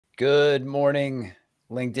Good morning,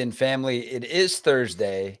 LinkedIn family. It is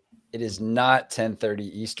Thursday. It is not 10:30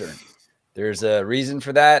 Eastern. There's a reason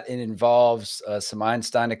for that. It involves some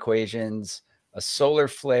Einstein equations, a solar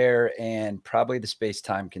flare, and probably the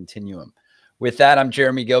space-time continuum. With that, I'm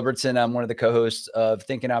Jeremy Gilbertson. I'm one of the co-hosts of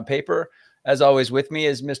Thinking on Paper. As always, with me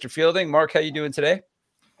is Mr. Fielding. Mark, how you doing today?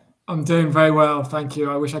 I'm doing very well, thank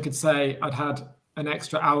you. I wish I could say I'd had an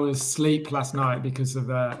extra hour's sleep last night because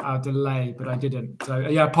of our delay, but I didn't. So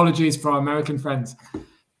yeah, apologies for our American friends.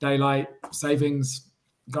 Daylight savings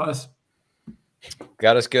got us.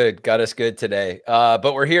 Got us good today.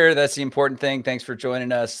 But we're here. That's the important thing. Thanks for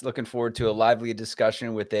joining us. Looking forward to a lively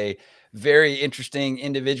discussion with a very interesting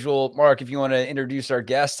individual. Mark, if you want to introduce our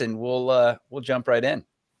guest, and we'll jump right in.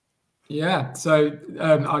 Yeah. So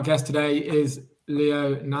our guest today is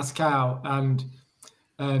Leo Nasskau, and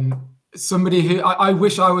somebody who I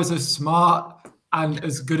wish I was as smart and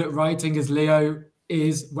as good at writing as Leo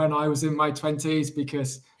is when I was in my 20s,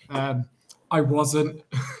 because I wasn't,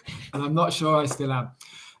 and I'm not sure I still am.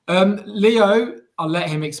 Leo, I'll let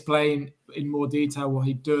him explain in more detail what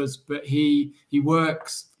he does, but he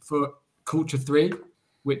works for Culture 3,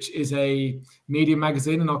 which is a media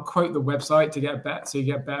magazine, and I'll quote the website to get you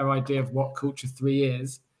get a better idea of what Culture 3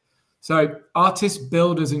 is. So artists,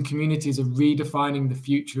 builders, and communities are redefining the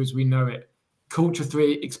future as we know it. Culture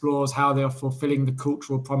 3 explores how they are fulfilling the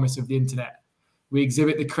cultural promise of the internet. We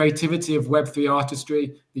exhibit the creativity of Web3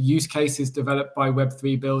 artistry, the use cases developed by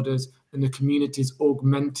Web3 builders, and the communities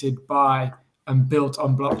augmented by and built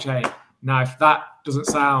on blockchain. Now, if that doesn't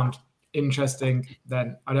sound interesting,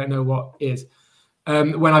 then I don't know what is.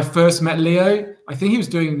 When I first met Leo, I think he was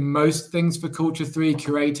doing most things for Culture 3,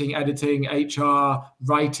 curating, editing, HR,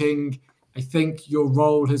 writing. I think your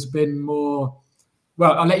role has been more,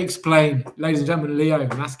 well, I'll let you explain. Ladies and gentlemen, Leo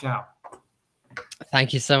Nasskau.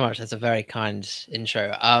 Thank you so much. That's a very kind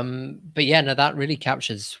intro. But yeah, no, that really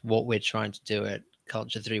captures what we're trying to do at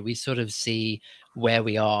Culture 3. We sort of see where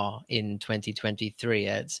we are in 2023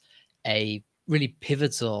 at a really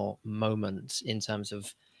pivotal moment in terms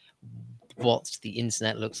of what the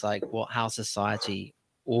internet looks like, how society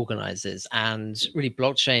organizes. And really,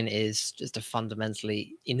 blockchain is just a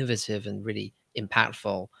fundamentally innovative and really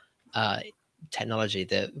impactful technology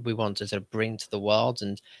that we want to sort of bring to the world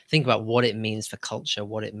and think about what it means for culture,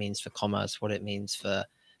 what it means for commerce, what it means for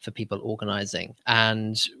people organizing.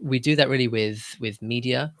 And we do that really with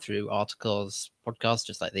media through articles, podcasts,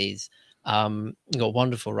 just like these. We've got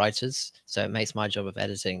wonderful writers, so it makes my job of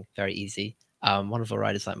editing very easy. Wonderful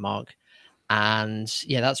writers like Mark. And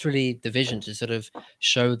yeah, that's really the vision, to sort of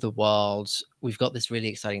show the world we've got this really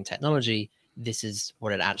exciting technology. This is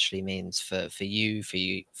what it actually means for you, for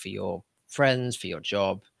your friends, for your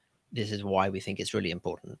job. This is why we think it's really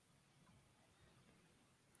important.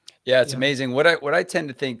 Yeah, it's amazing. What I tend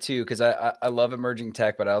to think too, because I love emerging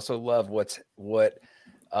tech, but I also love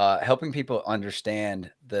helping people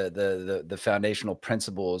understand the foundational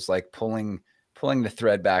principles, like pulling the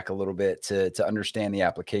thread back a little bit to understand the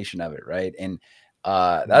application of it, right? And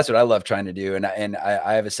that's what I love trying to do, and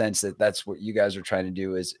I have a sense that that's what you guys are trying to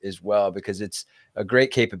do as well, because it's a great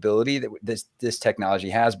capability that this technology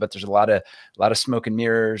has, but there's a lot of smoke and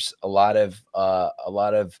mirrors, a lot of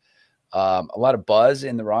buzz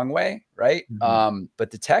in the wrong way, right? Mm-hmm. But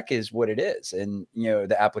the tech is what it is, and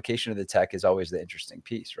the application of the tech is always the interesting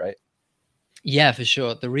piece, right? Yeah, for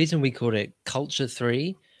sure. The reason we called it Culture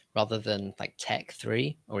 3 rather than like Tech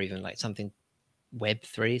 3 or even like something Web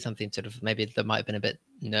 3, something sort of maybe that might have been a bit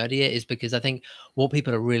nerdier, is because I think what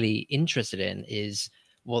people are really interested in is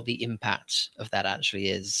what the impact of that actually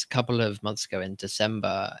is. A couple of months ago in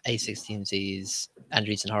December, A16Z's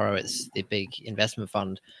Andreessen Horowitz, the big investment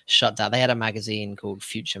fund, shut down. They had a magazine called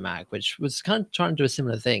Future Mag, which was kind of trying to do a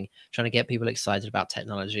similar thing, trying to get people excited about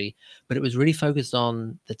technology, but it was really focused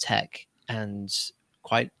on the tech and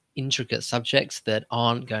quite intricate subjects that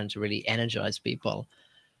aren't going to really energize people.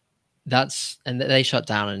 And they shut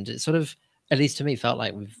down, and it sort of, at least to me, felt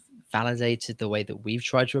like we've validated the way that we've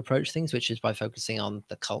tried to approach things, which is by focusing on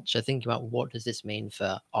the culture, thinking about what does this mean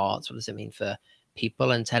for arts, what does it mean for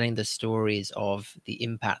people, and telling the stories of the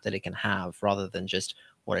impact that it can have rather than just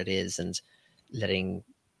what it is, and letting,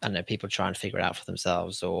 I don't know, people try and figure it out for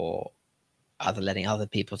themselves, or letting other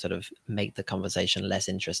people sort of make the conversation less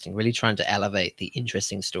interesting, really trying to elevate the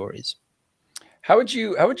interesting stories. How would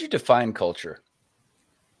you define culture?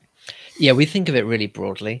 Yeah, we think of it really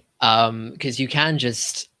broadly, because you can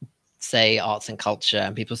just say arts and culture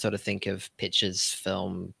and people sort of think of pictures,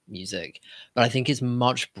 film, music, but I think it's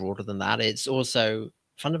much broader than that. It's also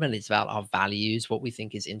fundamentally, it's about our values, what we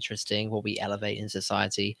think is interesting, what we elevate in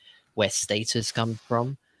society, where status comes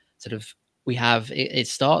from. Sort of, we have it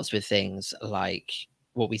starts with things like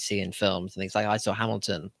what we see in films and things like I saw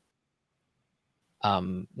Hamilton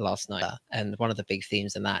last night, and one of the big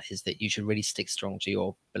themes in that is that you should really stick strong to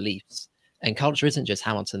your beliefs. And culture isn't just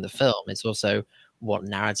Hamilton the film, it's also what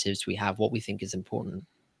narratives we have, what we think is important,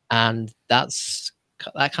 and that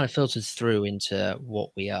kind of filters through into what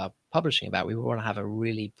we are publishing about. We want to have a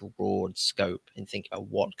really broad scope in thinking about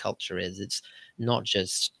what culture is. It's not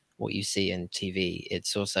just what you see in TV,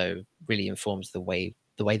 it's also really informs the way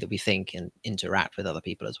that we think and interact with other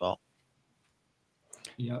people as well.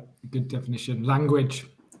 Yeah, good definition. Language,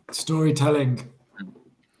 storytelling.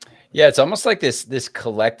 Yeah, it's almost like this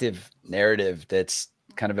collective narrative that's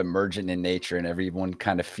kind of emergent in nature, and everyone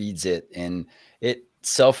kind of feeds it, and it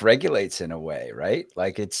self-regulates in a way, right?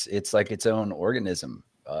 Like it's like its own organism.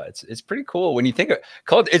 It's pretty cool when you think of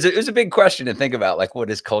culture. It's a big question to think about, like,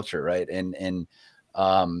 what is culture, right? And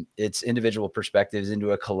it's individual perspectives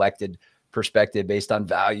into a collected perspective based on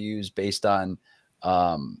values, based on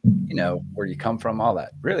you know, where you come from, all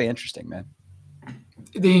that. Really interesting, man.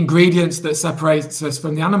 The ingredients that separates us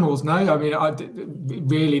from the animals. No, I mean,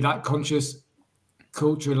 really, that conscious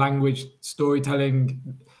culture, language, storytelling,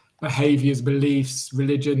 behaviors, beliefs,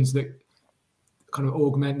 religions that kind of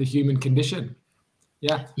augment the human condition.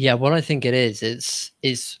 Yeah. What I think it is,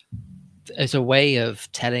 it's a way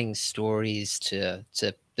of telling stories to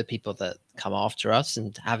the people that come after us,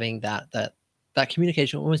 and having that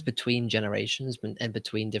communication almost between generations and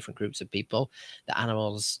between different groups of people that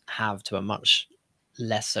animals have to a much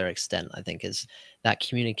lesser extent, I think, is that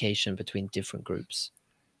communication between different groups.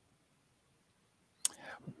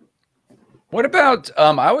 What about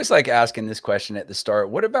I always like asking this question at the start.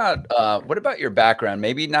 What about your background?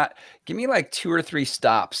 Maybe not, give me like 2 or 3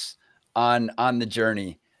 stops on the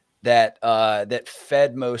journey that that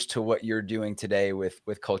fed most to what you're doing today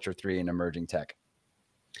with Culture 3 and emerging tech.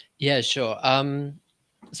 Yeah, sure.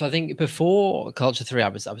 So I think before Culture 3, I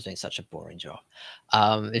was doing such a boring job.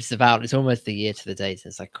 It's almost a year to the day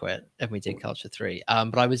since I quit and we did Culture 3.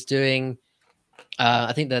 But I was doing,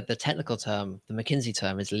 I think that the technical term, the McKinsey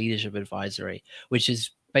term, is leadership advisory, which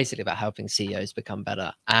is basically about helping CEOs become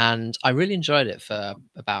better. And I really enjoyed it for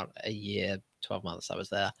about a year, 12 months I was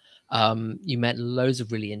there. You met loads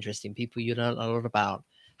of really interesting people. You learn a lot about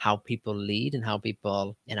how people lead and how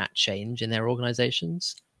people enact change in their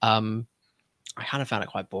organizations. I kind of found it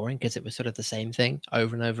quite boring because it was sort of the same thing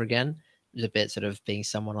over and over again. It was a bit sort of being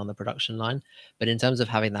someone on the production line. But in terms of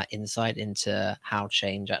having that insight into how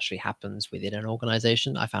change actually happens within an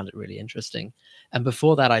organization, I found it really interesting. And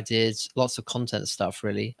before that, I did lots of content stuff,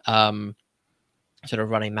 really, sort of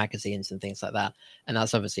running magazines and things like that. And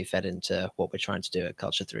that's obviously fed into what we're trying to do at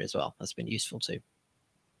Culture 3 as well. That's been useful too.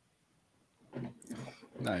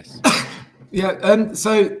 Nice. Yeah.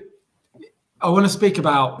 So I want to speak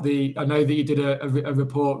about I know that you did a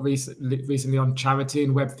report recently on charity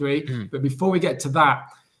and Web3, but before we get to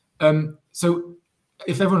that, so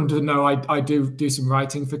if everyone doesn't know, I do some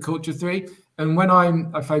writing for Culture 3, and when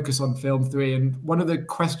I focus on Film 3, and one of the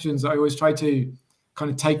questions I always try to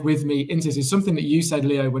kind of take with me into this is something that you said,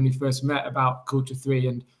 Leo, when we first met about Culture 3,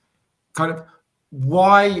 and kind of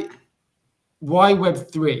why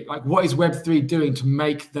Web3? Like, what is Web3 doing to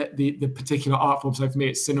make the particular art form, so for me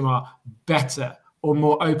it's cinema, better or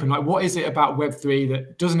more open? Like, what is it about Web3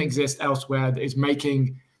 that doesn't exist elsewhere that is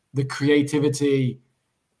making the creativity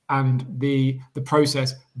and the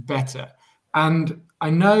process better? And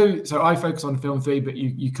I know, so I focus on Film 3, but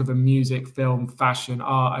you cover music, film, fashion,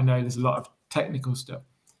 art. I know there's a lot of technical stuff.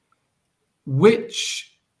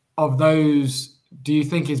 Which of those do you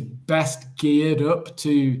think is best geared up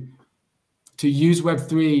to use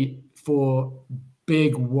Web3 for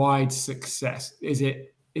big, wide success? Is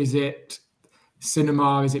it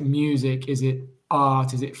cinema? Is it music? Is it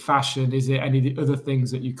art? Is it fashion? Is it any of the other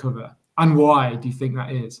things that you cover? And why do you think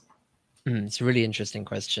that is? It's a really interesting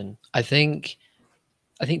question. I think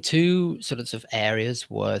 2 sorts of areas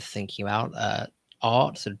worth thinking about: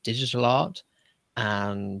 art, sort of digital art,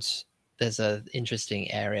 and there's an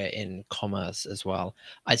interesting area in commerce as well.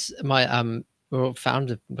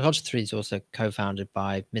 Culture 3 is also co-founded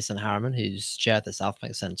by Misan Harriman, who's chaired the South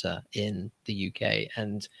Bank Centre in the UK,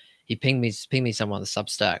 and he pinged me someone on the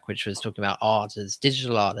Substack, which was talking about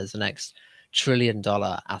digital art as the next $1 trillion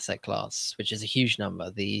asset class, which is a huge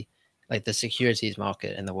number. The securities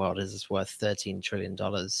market in the world is worth $13 trillion,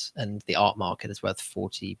 and the art market is worth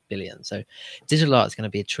 40 billion. So digital art is going to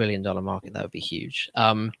be $1 trillion market. That would be huge.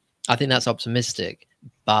 I think that's optimistic,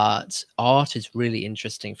 but art is really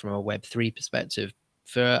interesting from a Web3 perspective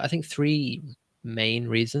for, I think, 3 main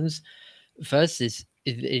reasons. First is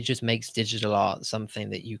it just makes digital art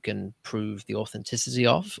something that you can prove the authenticity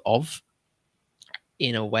of.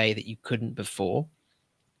 in a way that you couldn't before.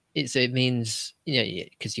 It means,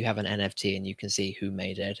 because you have an NFT and you can see who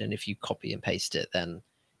made it, and if you copy and paste it, then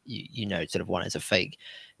you know sort of one is a fake.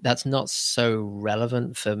 That's not so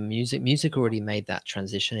relevant for music. Music already made that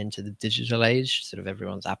transition into the digital age, sort of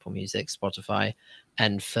everyone's Apple Music, Spotify,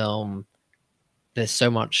 and film. There's so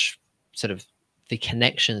much sort of the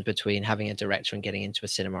connections between having a director and getting into a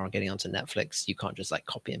cinema or getting onto Netflix. You can't just like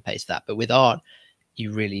copy and paste that, but with art,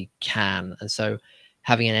 you really can. And so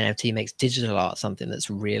having an NFT makes digital art something that's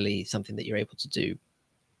really something that you're able to do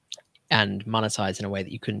and monetize in a way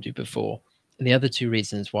that you couldn't do before. And the other two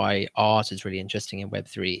reasons why art is really interesting in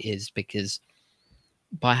Web3 is because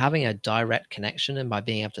by having a direct connection and by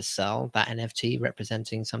being able to sell that NFT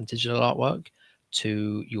representing some digital artwork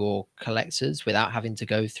to your collectors without having to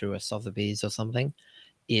go through a Sotheby's or something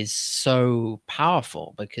is so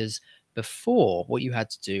powerful. Because before, what you had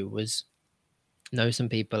to do was know some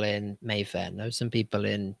people in Mayfair, know some people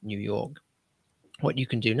in New York. What you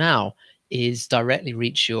can do now is directly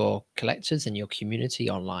reach your collectors and your community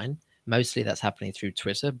online. Mostly that's happening through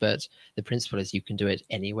Twitter, but the principle is you can do it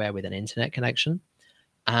anywhere with an internet connection,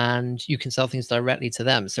 and you can sell things directly to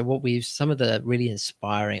them. So some of the really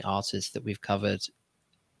inspiring artists that we've covered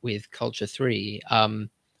with Culture 3,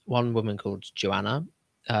 one woman called Joanna,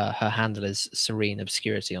 her handle is Serene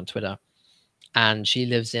Obscurity on Twitter, and she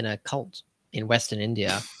lives in a cult in Western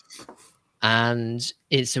India, and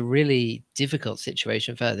it's a really difficult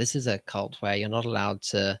situation for her. This is a cult where you're not allowed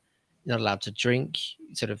to drink.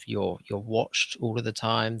 Sort of you're watched all of the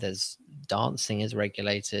time. There's dancing is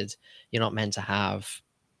regulated. You're not meant to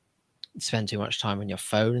spend too much time on your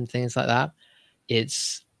phone and things like that.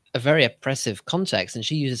 It's a very oppressive context, and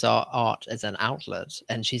she uses art as an outlet,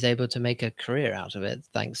 and she's able to make a career out of it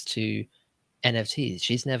thanks to NFTs.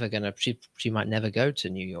 She might never go to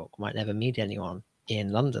New York, might never meet anyone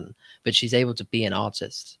in London, but she's able to be an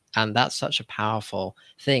artist. And that's such a powerful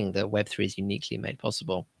thing that Web3 is uniquely made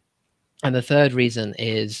possible. And the third reason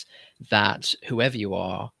is that whoever you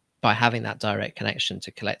are, by having that direct connection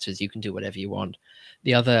to collectors, you can do whatever you want.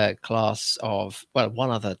 The other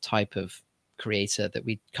one other type of creator that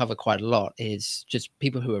we cover quite a lot is just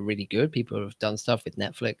people who are really good, people who have done stuff with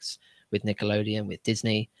Netflix, with Nickelodeon, with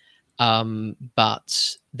Disney,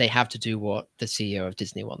 but they have to do what the CEO of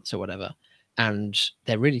Disney wants or whatever. And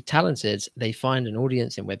they're really talented. They find an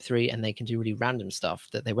audience in Web3, and they can do really random stuff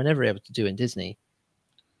that they were never able to do in Disney,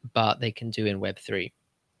 but they can do in Web3.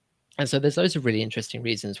 And so there's loads of really interesting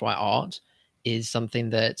reasons why art is something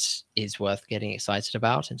that is worth getting excited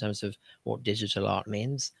about in terms of what digital art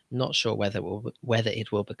means. Not sure whether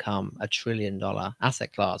it will become $1 trillion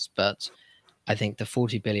asset class, but I think the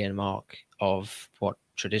 40 billion mark of what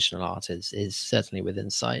traditional art is certainly within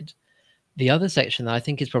sight. The other section that I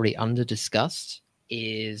think is probably under discussed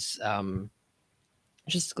is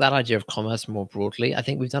just that idea of commerce more broadly. I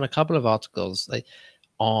think we've done a couple of articles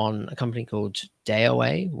on a company called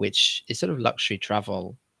Dayaway, which is sort of luxury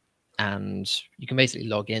travel. And you can basically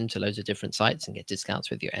log into loads of different sites and get discounts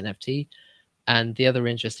with your NFT. And the other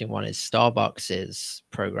interesting one is Starbucks's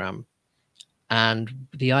program. And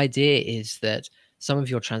the idea is that some of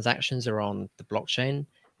your transactions are on the blockchain.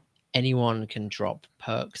 Anyone can drop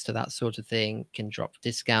perks to that sort of thing, can drop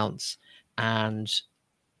discounts, and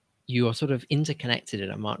you are sort of interconnected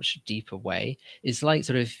in a much deeper way. It's like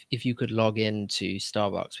sort of if you could log into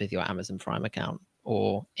Starbucks with your Amazon Prime account,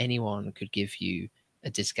 or anyone could give you a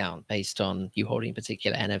discount based on you holding a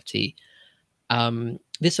particular NFT.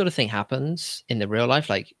 This sort of thing happens in the real life.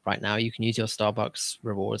 Like right now, you can use your Starbucks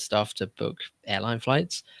reward stuff to book airline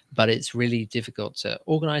flights, but it's really difficult to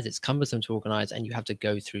organize. It's cumbersome to organize, and you have to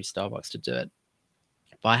go through Starbucks to do it.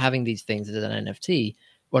 By having these things as an NFT,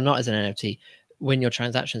 well, not as an NFT, when your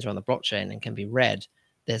transactions are on the blockchain and can be read,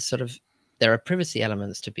 there are privacy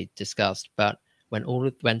elements to be discussed, but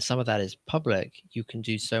when some of that is public, you can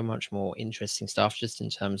do so much more interesting stuff just in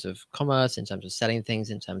terms of commerce, in terms of selling things,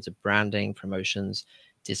 in terms of branding, promotions,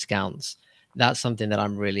 discounts. That's something that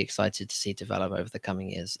I'm really excited to see develop over the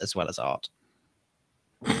coming years, as well as art.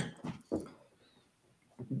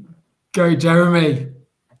 Go, Jeremy.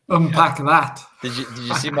 Unpack that. Did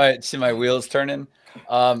you see my wheels turning?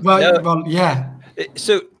 Well, yeah.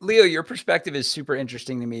 So Leo, your perspective is super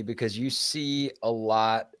interesting to me because you see a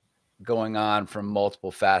lot going on from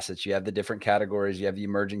multiple facets. You have the different categories, you have the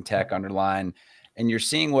emerging tech underline, and you're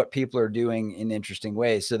seeing what people are doing in interesting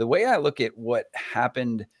ways. So the way I look at what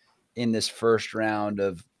happened in this first round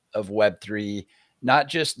of Web3, not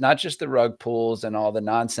just the rug pulls and all the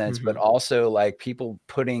nonsense, but also like people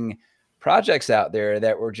putting projects out there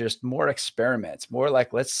that were just more experiments, more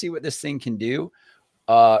like, let's see what this thing can do.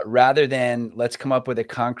 rather than let's come up with a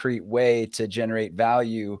concrete way to generate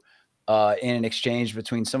value in an exchange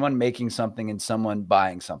between someone making something and someone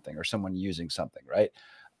buying something or someone using something, right?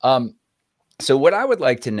 So what I would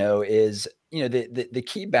like to know is, the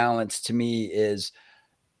key balance to me is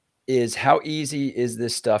how easy is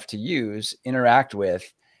this stuff to use, interact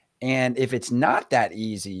with, and if it's not that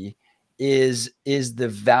easy, is the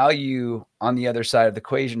value on the other side of the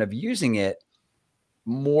equation of using it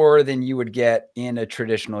more than you would get in a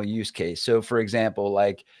traditional use case? So for example,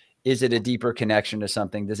 like, is it a deeper connection to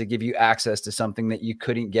something? Does it give you access to something that you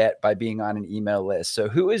couldn't get by being on an email list? So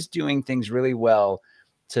who is doing things really well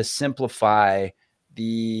to simplify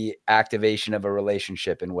the activation of a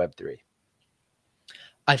relationship in Web3?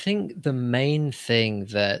 I think the main thing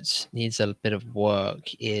that needs a bit of work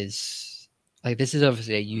is, like, this is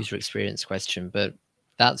obviously a user experience question, but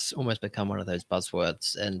that's almost become one of those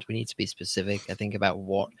buzzwords, and we need to be specific, I think, about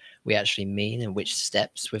what we actually mean and which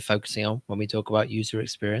steps we're focusing on when we talk about user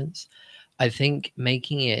experience. I think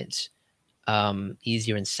making it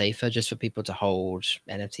easier and safer just for people to hold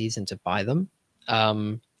NFTs and to buy them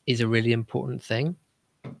is a really important thing.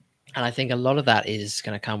 And I think a lot of that is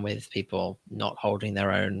going to come with people not holding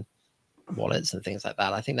their own wallets and things like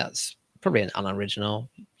that. I think that's probably an unoriginal.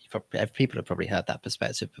 People have probably heard that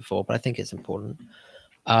perspective before, but I think it's important.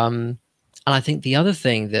 And I think the other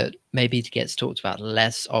thing that maybe gets talked about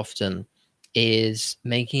less often is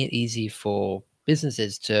making it easy for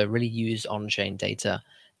businesses to really use on-chain data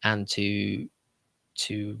and to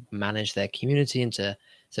manage their community and to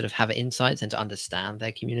sort of have insights and to understand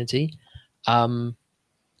their community.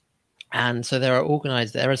 And so there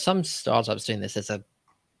are some startups doing this. There's a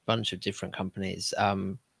bunch of different companies.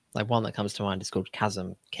 Like one that comes to mind is called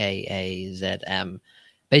Chasm, Kazm.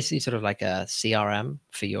 Basically sort of like a CRM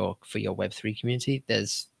for your Web3 community.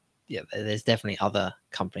 There's definitely other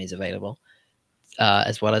companies available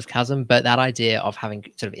as well as Chasm, but that idea of having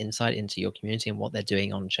sort of insight into your community and what they're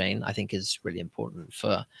doing on chain, I think, is really important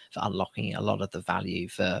for unlocking a lot of the value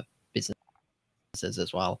for businesses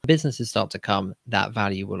as well. Businesses start to come, that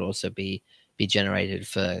value will also be generated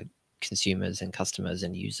for consumers and customers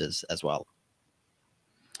and users as well.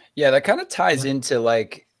 Yeah, that kind of ties into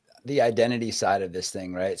like the identity side of this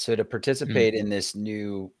thing, right? So to participate in this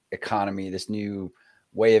new economy, this new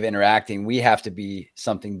way of interacting, we have to be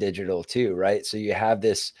something digital too, right? So you have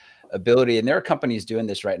this ability, and there are companies doing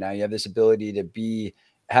this right now. You have this ability to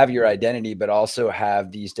have your identity, but also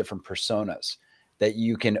have these different personas that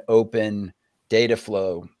you can open data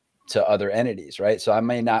flow to other entities, right? So I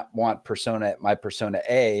may not want my persona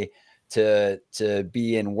A to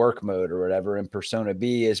be in work mode or whatever, and persona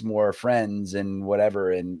B is more friends and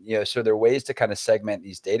whatever. And, so there are ways to kind of segment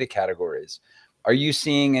these data categories. Are you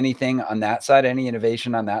seeing anything on that side, any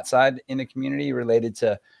innovation on that side in the community related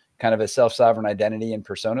to kind of a self-sovereign identity and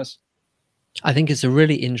personas? I think it's a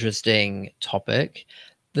really interesting topic.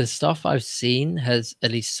 The stuff I've seen has,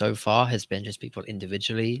 at least so far, has been just people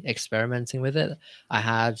individually experimenting with it. I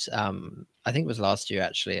had, I think it was last year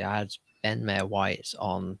actually, I had Ben Mayer-White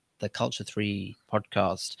on the Culture 3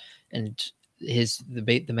 podcast, and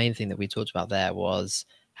the main thing that we talked about there was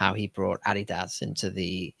how he brought Adidas into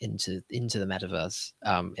the metaverse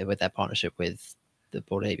with their partnership with the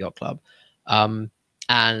Bored Ape Yacht Club.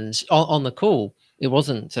 And on the call, it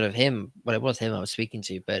wasn't sort of him, well, it was him I was speaking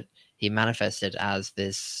to, but he manifested as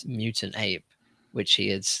this mutant ape, which he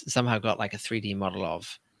had somehow got like a 3D model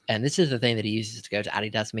of. And this is the thing that he uses to go to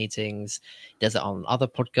Adidas meetings. He does it on other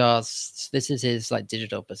podcasts. This is his like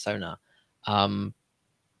digital persona,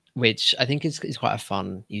 which I think is quite a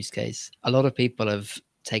fun use case. A lot of people have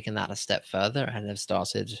taken that a step further and have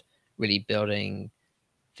started really building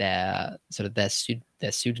their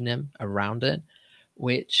pseudonym around it,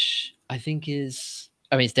 which I think is,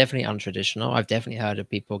 I mean, it's definitely untraditional. I've definitely heard of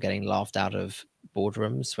people getting laughed out of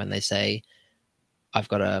boardrooms when they say, I've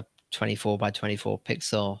got a 24 by 24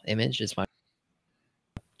 pixel image as my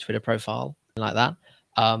Twitter profile, like that.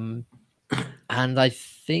 And I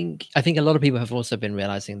think a lot of people have also been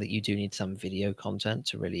realizing that you do need some video content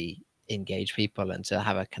to really engage people and to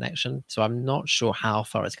have a connection. So I'm not sure how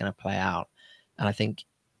far it's going to play out. And I think,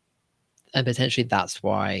 and potentially that's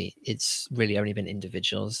why it's really only been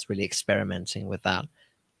individuals really experimenting with that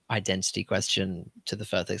identity question to the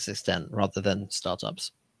furthest extent rather than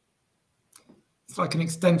startups. It's like an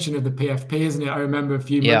extension of the PFP, isn't it? I remember a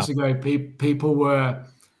few months ago, people were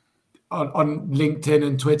on LinkedIn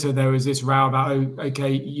and Twitter. There was this row about, oh,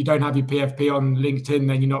 okay, you don't have your PFP on LinkedIn,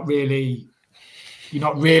 then you're not really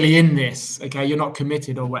in this. Okay, you're not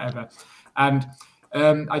committed or whatever. And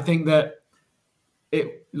I think that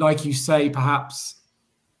it, like you say, perhaps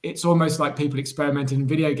it's almost like people experimenting in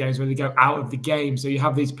video games where they go out of the game. So you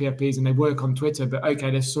have these PFPs and they work on Twitter, but okay,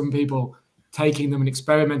 there's some people taking them and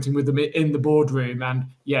experimenting with them in the boardroom. And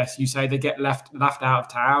yes, you say they get laughed out of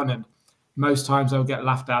town, and most times they'll get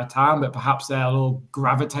laughed out of town, but perhaps they'll all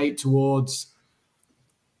gravitate towards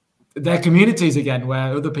their communities again,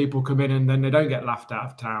 where other people come in and then they don't get laughed out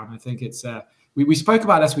of town. I think it's we spoke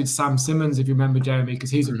about this with Sam Simmons, if you remember, Jeremy, because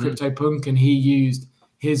he's a crypto punk and he used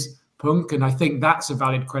his punk. And I think that's a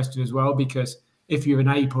valid question as well, because if you're an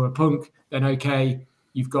ape or a punk, then okay,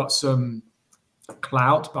 you've got some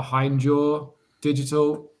clout behind your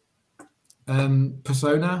digital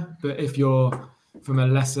persona. But if you're from a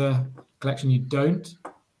lesser collection, you don't.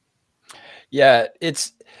 Yeah,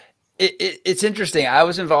 it's interesting. I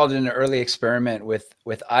was involved in an early experiment with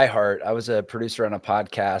iHeart. I was a producer on a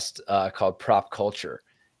podcast called Prop Culture,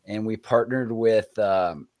 and we partnered with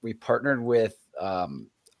the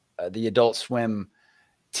Adult Swim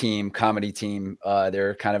comedy team.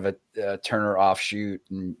 They're kind of a Turner offshoot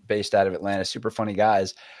and based out of Atlanta. Super funny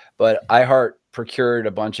guys. But iHeart procured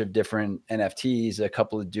a bunch of different NFTs, a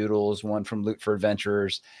couple of doodles, one from Loot for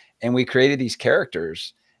Adventurers, and we created these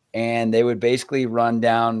characters. And they would basically run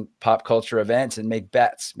down pop culture events and make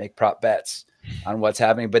prop bets on what's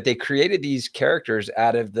happening. But they created these characters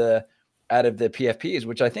out of the PFPs,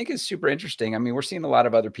 which I think is super interesting. I mean, we're seeing a lot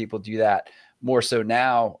of other people do that more so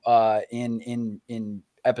now in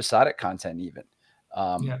episodic content even.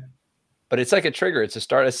 But it's like a trigger. It's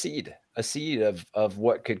a seed of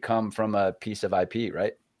what could come from a piece of IP,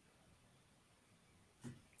 right?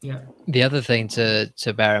 Yeah. The other thing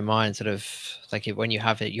to bear in mind, sort of like when you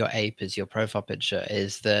have your ape as your profile picture,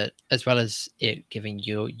 is that as well as it giving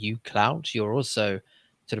you clout, you're also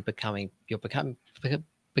sort of becoming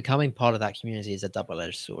part of that community is a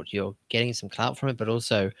double-edged sword. You're getting some clout from it, but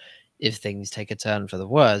also if things take a turn for the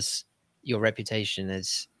worse, your reputation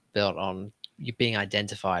is built on you being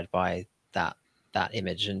identified by that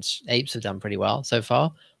image. And apes have done pretty well so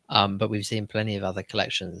far, but we've seen plenty of other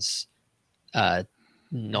collections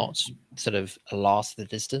not sort of last the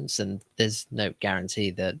distance, and there's no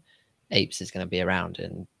guarantee that apes is going to be around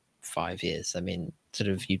in 5 years. I mean, sort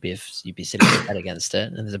of you'd be silly to bet against it,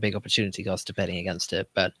 and there's a big opportunity cost to betting against it,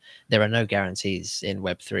 but there are no guarantees in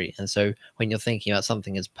Web3. And so when you're thinking about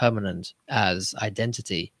something as permanent as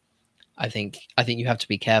identity, I think you have to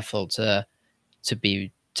be careful to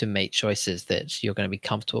make choices that you're going to be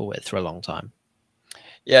comfortable with for a long time.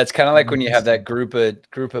 Yeah, it's kind of like when you have that group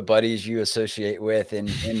of buddies you associate with in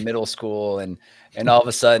middle school, and all of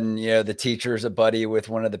a sudden, you know, the teacher's a buddy with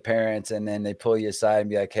one of the parents, and then they pull you aside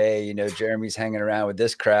and be like, hey, you know, Jeremy's hanging around with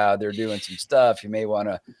this crowd. They're doing some stuff. You may want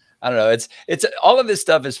to, I don't know. It's all of this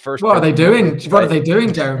stuff is first. What are they doing? Right? What are they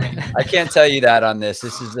doing, Jeremy? I can't tell you that on this.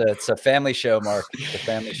 It's a family show, Mark. It's a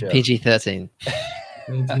family show. PG-13.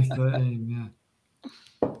 PG-13, yeah.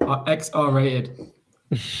 XR rated.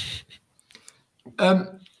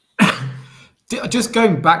 Just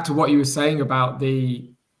going back to what you were saying about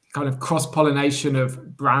the kind of cross-pollination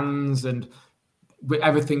of brands and with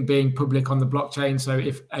everything being public on the blockchain. So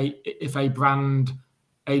if a brand,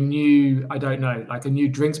 a new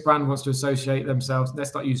drinks brand wants to associate themselves,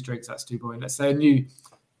 let's not use drinks, that's too boring. Let's say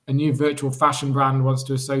a new virtual fashion brand wants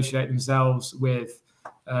to associate themselves with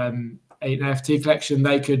an NFT collection,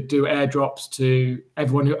 they could do airdrops to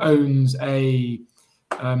everyone who owns a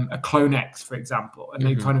Clonex, for example, and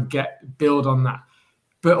they kind of build on that.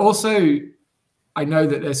 But also, I know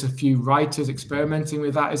that there's a few writers experimenting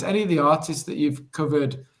with that. Is any of the artists that you've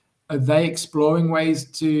covered, are they exploring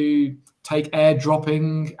ways to take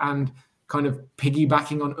airdropping and kind of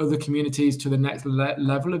piggybacking on other communities to the next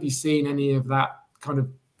level? Have you seen any of that kind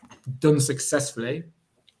of done successfully?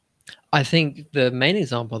 I think the main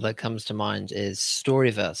example that comes to mind is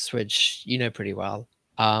Storyverse, which you know pretty well.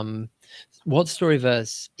 What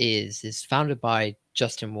Storyverse is founded by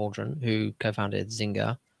Justin Waldron, who co-founded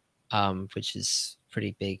Zynga, which is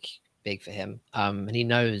pretty big for him. And he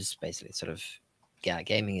knows basically sort of,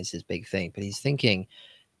 gaming is his big thing, but he's thinking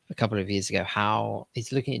a couple of years ago how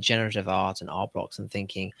he's looking at generative art and art blocks and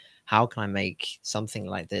thinking, how can I make something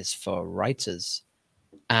like this for writers?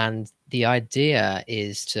 And the idea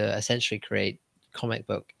is to essentially create comic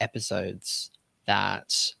book episodes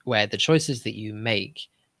where the choices that you make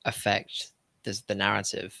affect the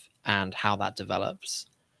narrative and how that develops.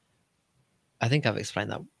 I think I've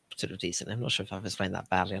explained that sort of decently. I'm not sure if I've explained that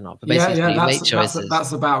badly or not, but basically you make choices.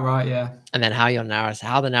 That's about right, yeah. And then how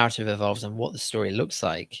the narrative evolves and what the story looks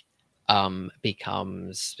like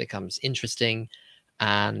becomes interesting.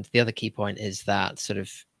 And the other key point is that sort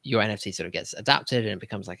of your NFT sort of gets adapted and it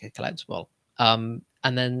becomes like a collectible.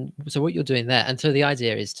 And then, so what you're doing there, and so the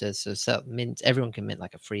idea is to sort of mint, everyone can mint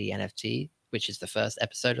like a free NFT, which is the first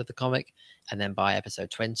episode of the comic. And then by episode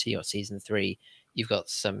 20 or season 3, you've got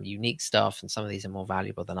some unique stuff. And some of these are more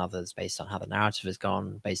valuable than others based on how the narrative has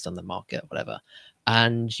gone, based on the market, whatever.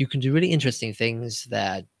 And you can do really interesting things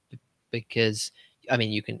there because, I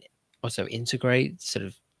mean, you can also integrate sort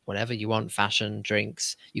of whatever you want, fashion,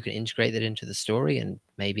 drinks, you can integrate that into the story, and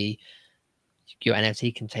maybe your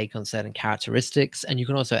NFT can take on certain characteristics, and you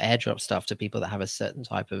can also airdrop stuff to people that have a certain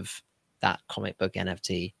type of that comic book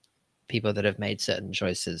NFT, people that have made certain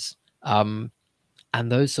choices. And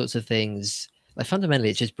those sorts of things, like fundamentally,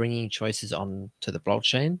 it's just bringing choices on to the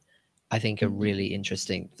blockchain, I think are really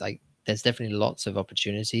interesting. Like there's definitely lots of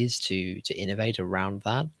opportunities to innovate around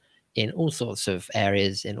that in all sorts of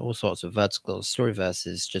areas, in all sorts of verticals. Storyverse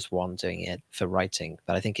is just one doing it for writing,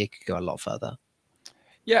 but I think it could go a lot further.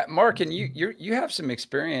 Yeah, Mark, and you have some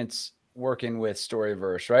experience working with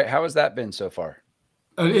Storyverse, right? How has that been so far?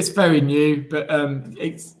 It's very new, but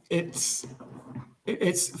it's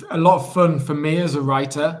a lot of fun for me as a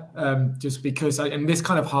writer, just because, and this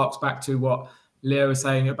kind of harks back to what Leo was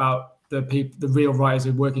saying about the real writers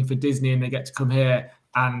who are working for Disney, and they get to come here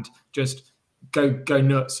and just go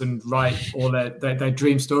nuts and write all their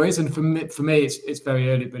dream stories. And for me, it's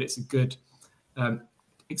very early, but it's a good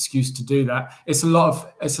excuse to do that. It's a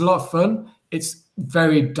lot of fun. It's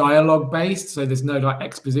very dialogue based, so there's no like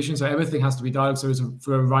exposition, so everything has to be dialogue. So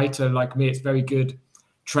for a writer like me, it's very good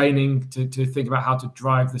training to think about how to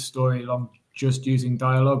drive the story along just using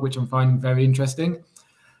dialogue, which I'm finding very interesting.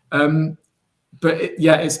 But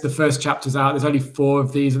it's the first chapters out. There's only 4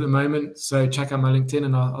 of these at the moment, so check out my LinkedIn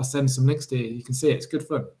and I'll send some links to you. You can see it. It's good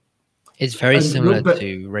fun. It's very similar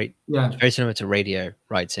very similar to radio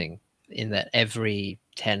writing, in that every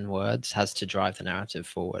 10 words has to drive the narrative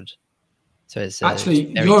forward. So it's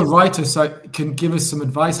actually, you're a writer, so can give us some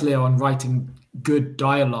advice, Leo, on writing good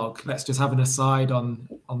dialogue. Let's just have an aside on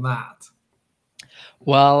that.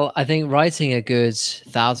 Well, I think writing a good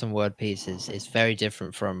 1,000-word piece is very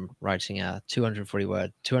different from writing a 200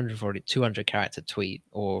 character tweet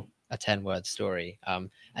or a 10-word story.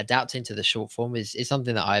 Adapting to the short form is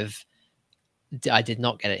something that I did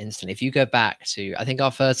not get it instantly. If you go back to, I think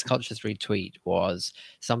our first Culture 3 tweet was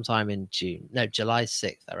sometime in July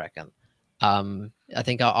 6th, I reckon. I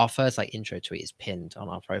think our first like intro tweet is pinned on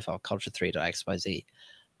our profile, culture3.xyz.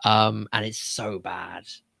 And it's so bad.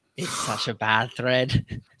 It's such a bad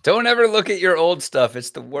thread. Don't ever look at your old stuff. It's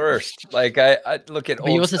the worst. Like I look at old stuff.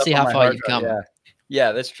 But you also see how far you've come.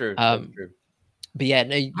 Yeah, that's true. That's true. But yeah,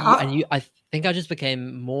 no, I think I just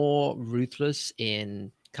became more ruthless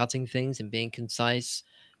in cutting things and being concise,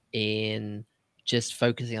 in just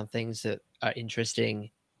focusing on things that are interesting,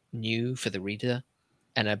 new for the reader,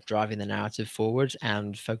 and are driving the narrative forward,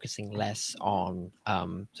 and focusing less on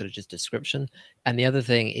sort of just description. And the other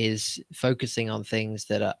thing is focusing on things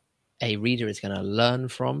that a reader is going to learn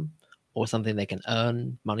from, or something they can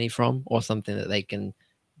earn money from, or something that they can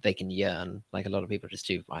yearn. Like a lot of people just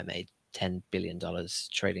do, I made $10 billion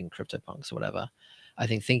trading CryptoPunks or whatever. I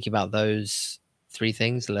think thinking about those 3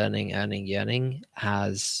 things, learning, earning, yearning,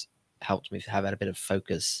 has helped me have a bit of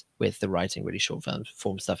focus with the writing really short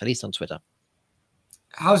form stuff, at least on Twitter.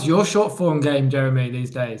 How's your short form game, Jeremy, these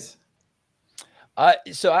days?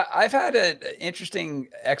 So I've had an interesting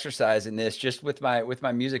exercise in this, just with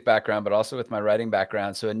my music background, but also with my writing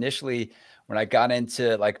background. So initially, when I got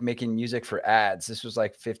into like making music for ads, this was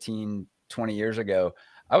like 15, 20 years ago,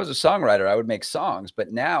 I was a songwriter. I would make songs,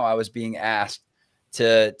 but now I was being asked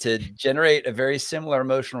to generate a very similar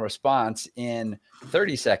emotional response in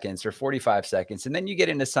 30 seconds or 45 seconds. And then you get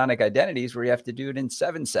into sonic identities where you have to do it in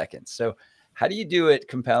 7 seconds. So how do you do it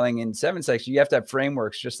compelling in 7 seconds? You have to have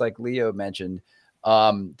frameworks, just like Leo mentioned.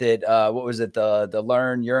 What was it? The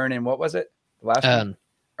learn, yearn, and what was it? The last one?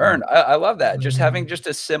 Earn. I love that. Just having just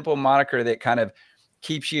a simple moniker that kind of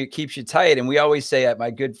keeps you tight. And we always say, my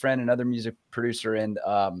good friend, another music producer and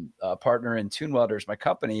partner in Tune Welders, my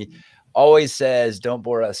company, always says, "Don't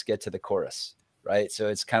bore us, get to the chorus." Right. So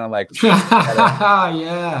it's kind of like,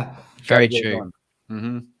 yeah, very true.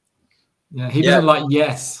 Mm-hmm. Yeah, he doesn't like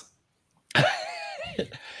yes.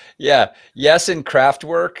 Yeah, yes, and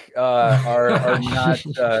Kraftwerk are not.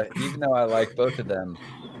 Even though I like both of them,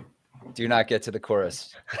 do not get to the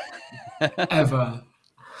chorus ever.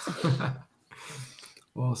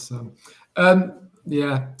 Awesome.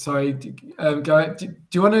 Yeah. Sorry. Go ahead. Do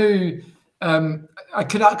you want to? I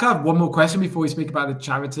could have one more question before we speak about the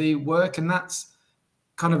charity work, and that's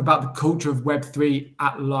kind of about the culture of Web3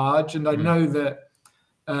 at large. And I know that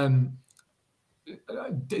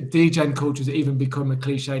degen culture has even become a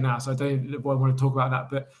cliche now, so I don't want to talk about that.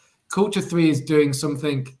 But Culture 3 is doing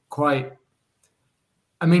something quite,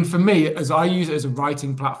 I mean, for me, as I use it as a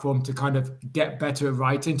writing platform to kind of get better at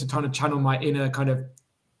writing, to kind of channel my inner kind of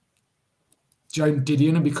Joan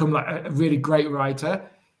Didion and become like a really great writer.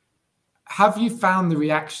 Have you found the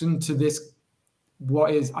reaction to this,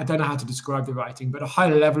 what is, I don't know how to describe the writing, but a high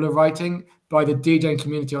level of writing by the DJing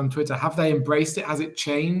community on Twitter? Have they embraced it? Has it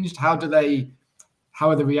changed? How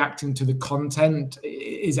are they reacting to the content?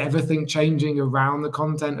 Is everything changing around the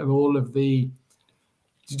content of all of the,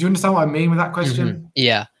 did you understand what I mean with that question?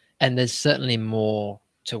 Yeah. And there's certainly more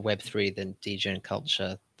to Web3 than DJing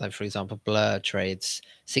culture. Like, for example, Blur trades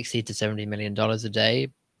 $60 to $70 million a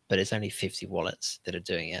day, but it's only 50 wallets that are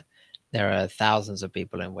doing it. There are thousands of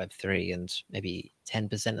people in Web3, and maybe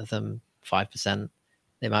 10% of them, 5%,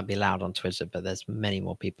 they might be loud on Twitter, but there's many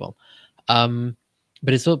more people. But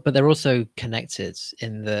they're also connected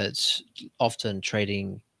in that often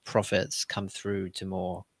trading profits come through to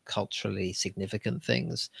more culturally significant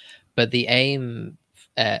things. But the aim,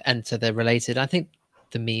 and so they're related. I think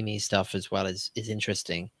the meme stuff as well is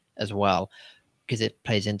interesting as well, because it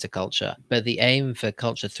plays into culture. But the aim for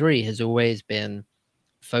Culture 3 has always been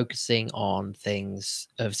focusing on things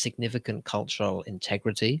of significant cultural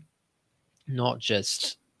integrity, not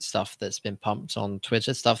just stuff that's been pumped on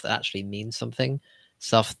Twitter, stuff that actually means something,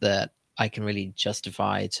 stuff that I can really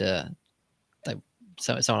justify to, like,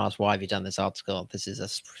 so someone asks, why have you done this article? This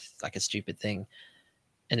is like a stupid thing.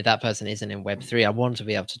 And if that person isn't in Web3, I want to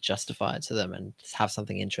be able to justify it to them and have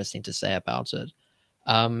something interesting to say about it.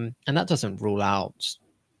 And that doesn't rule out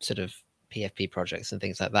sort of PFP projects and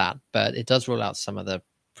things like that, but it does rule out some of the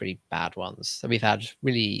pretty bad ones. So we've had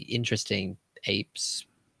really interesting apes,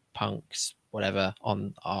 punks, whatever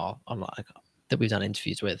on that we've done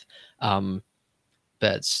interviews with.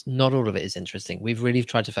 But not all of it is interesting. We've really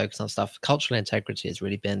tried to focus on stuff. Cultural integrity has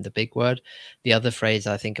really been the big word. The other phrase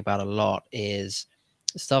I think about a lot is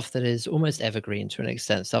stuff that is almost evergreen to an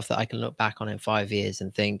extent, stuff that I can look back on in 5 years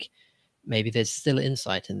and think maybe there's still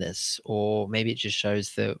insight in this, or maybe it just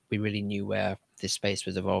shows that we really knew where this space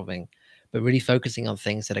was evolving. But really focusing on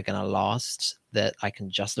things that are going to last, that I can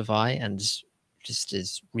justify, and just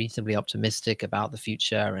is reasonably optimistic about the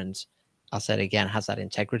future, and I'll say it again, has that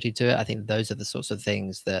integrity to it. I think those are the sorts of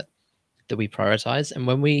things that we prioritize. And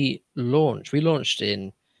when we launched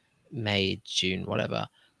in May, June, whatever,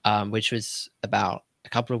 which was about a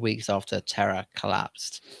couple of weeks after Terra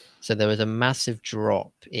collapsed. So there was a massive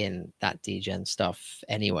drop in that degen stuff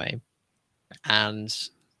anyway. And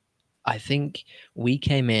I think we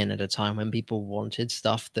came in at a time when people wanted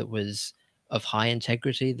stuff that was of high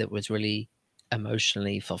integrity, that was really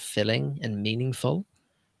emotionally fulfilling and meaningful.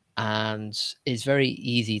 And it's very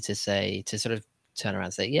easy to say, to sort of turn around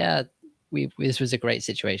and say, yeah, this was a great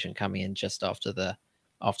situation coming in just after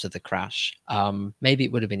the crash. Maybe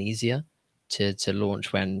it would have been easier to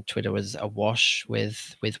launch when Twitter was awash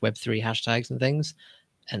with Web3 hashtags and things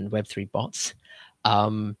and Web3 bots.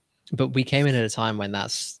 But we came in at a time when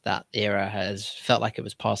that era has felt like it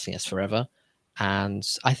was passing us forever. And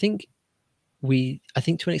I think to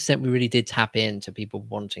an extent we really did tap into people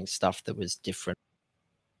wanting stuff that was different,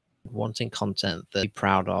 wanting content that they're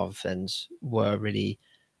proud of and were really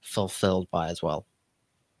fulfilled by as well.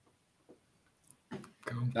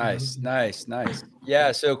 Nice.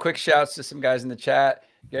 Yeah. So quick shouts to some guys in the chat.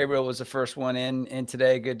 Gabriel was the first one in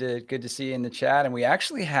today. Good to see you in the chat. And we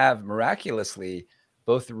actually have miraculously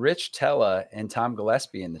both Rich Tella and Tom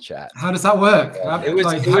Gillespie in the chat. How does that work?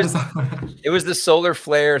 It was the solar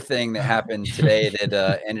flare thing that happened today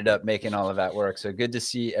that ended up making all of that work. So good to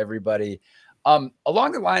see everybody.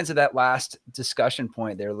 Along the lines of that last discussion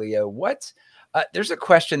point there, Leo, there's a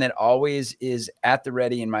question that always is at the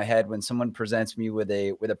ready in my head when someone presents me with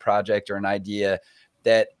a project or an idea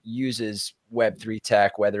that uses Web3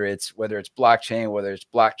 tech, whether it's blockchain, whether it's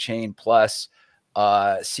blockchain plus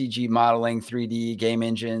CG modeling, 3D game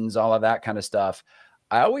engines, all of that kind of stuff.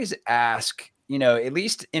 I always ask, at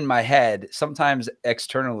least in my head, sometimes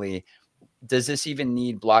externally, does this even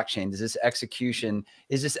need blockchain? Is this execution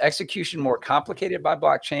more complicated by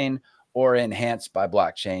blockchain or enhanced by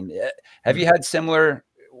blockchain? Have you had similar,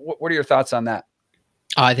 what are your thoughts on that?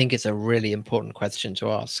 I think it's a really important question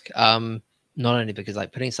to ask. Not only because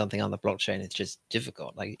like putting something on the blockchain is just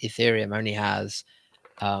difficult. Like Ethereum only has,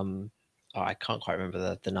 I can't quite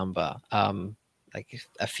remember the number, like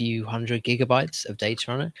a few hundred gigabytes of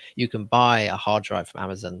data on it. You can buy a hard drive from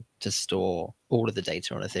Amazon to store all of the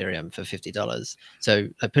data on Ethereum for $50. So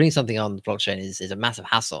putting something on the blockchain is a massive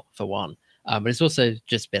hassle for one. But it's also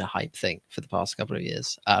just been a hype thing for the past couple of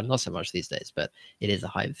years. Not so much these days, but it is a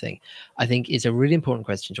hype thing. I think it's a really important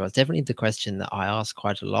question to ask. Definitely the question that I ask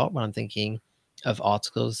quite a lot when I'm thinking,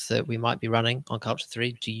 articles that we might be running on Culture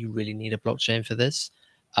 3. Do you really need a blockchain for this?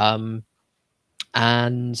 And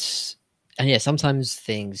yeah, sometimes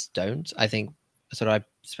things don't. I think sort of I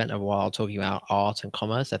spent a while talking about art and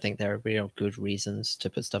commerce. I think there are real good reasons to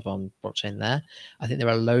put stuff on blockchain there. I think there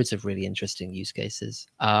are loads of really interesting use cases.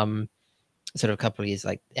 Sort of a couple of years,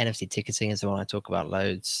 like NFC ticketing is the one I talk about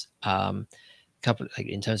loads. Couple, like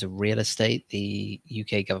in terms of real estate, the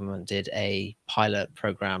UK government did a pilot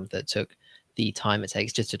program that took the time it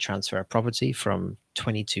takes just to transfer a property from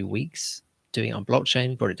 22 weeks, doing it on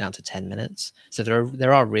blockchain, brought it down to 10 minutes. So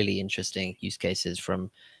there are really interesting use cases from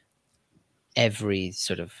every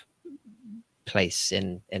sort of place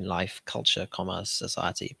in life, culture, commerce,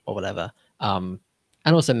 society, or whatever.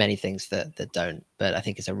 And also many things that don't. But I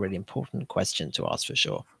think it's a really important question to ask for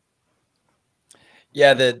sure.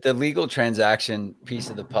 Yeah, the legal transaction piece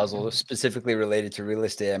of the puzzle, specifically related to real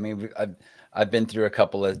estate. I mean, I've been through a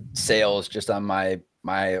couple of sales just on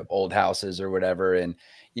my old houses or whatever, and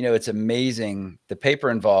you know, it's amazing the paper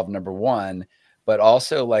involved, number one, but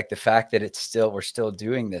also like the fact that we're still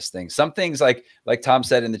doing this thing. Some things like Tom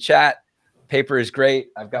said in the chat, paper is great.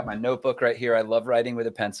 I've got my notebook right here. I love writing with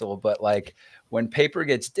a pencil, but like when paper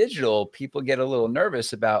gets digital, people get a little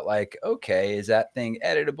nervous about like, okay, is that thing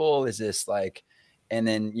editable? Is this like, and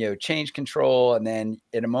then, you know, change control. And then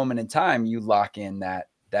at a moment in time, you lock in that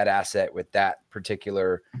asset with that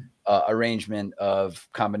particular arrangement of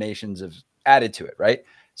combinations of added to it. Right.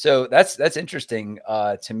 So that's interesting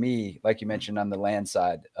to me. Like you mentioned on the land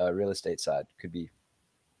side, real estate side could be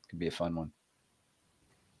a fun one.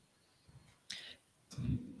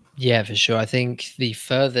 Yeah, for sure. I think the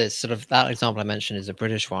furthest sort of that example I mentioned is a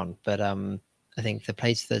British one, but I think the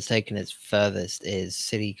place that's taken it furthest is a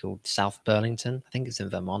city called South Burlington. I think it's in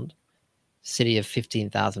Vermont, city of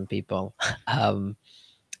 15,000 people.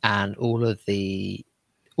 And all of the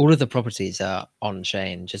properties are on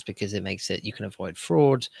chain just because it makes it, you can avoid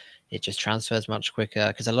fraud. It just transfers much quicker.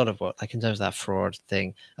 Because a lot of what, like in terms of that fraud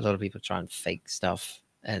thing, a lot of people try and fake stuff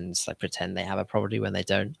and like pretend they have a property when they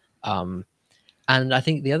don't. And I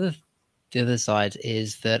think the other side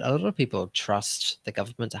is that a lot of people trust the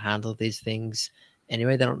government to handle these things.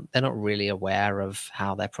 Anyway, they're not really aware of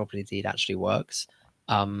how their property deed actually works.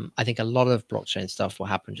 I think a lot of blockchain stuff will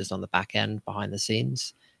happen just on the back end, behind the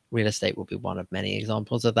scenes. Real estate will be one of many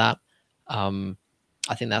examples of that.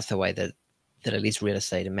 I think that's the way that at least real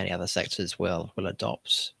estate and many other sectors will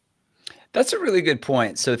adopt. That's a really good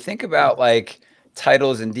point. So think about like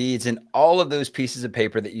titles and deeds and all of those pieces of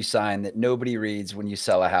paper that you sign that nobody reads when you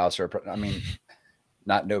sell a house, or I mean,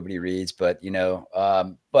 not nobody reads, but you know,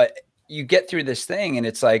 but you get through this thing and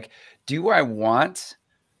it's like, do I want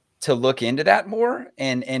to look into that more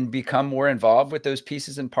and become more involved with those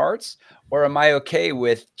pieces and parts? Or am I okay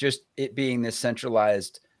with just it being this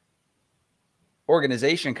centralized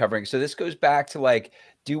organization covering? So this goes back to like,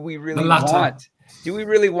 do we really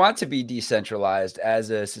want to be decentralized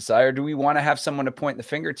as a society? Or do we want to have someone to point the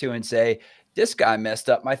finger to and say, this guy messed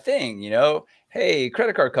up my thing, you know, hey,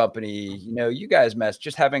 credit card company, you know, you guys messed,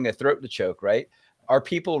 just having a throat to choke, right? Are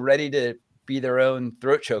people ready to be their own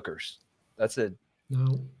throat chokers? That's a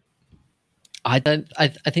no. I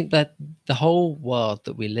think that the whole world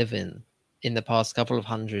that we live in the past couple of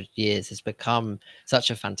 100 years has become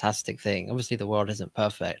such a fantastic thing. Obviously, the world isn't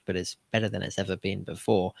perfect, but it's better than it's ever been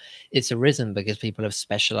before. It's arisen because people have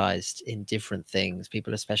specialized in different things.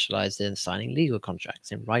 People have specialized in signing legal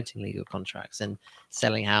contracts, in writing legal contracts, and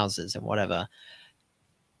selling houses and whatever.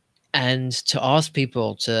 And to ask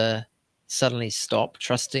people to suddenly stop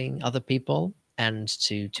trusting other people and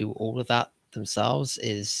to do all of that themselves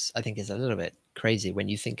I think is a little bit crazy when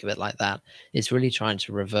you think of it like that. It's really trying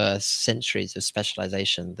to reverse centuries of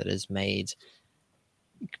specialization that has made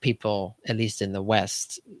people, at least in the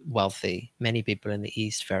West, wealthy, many people in the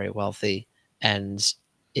East very wealthy, and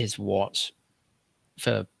is what,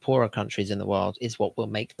 for poorer countries in the world, is what will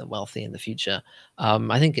make them wealthy in the future.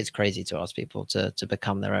 I think it's crazy to ask people to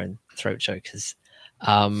become their own throat chokers.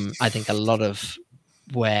 I think a lot of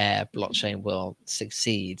where blockchain will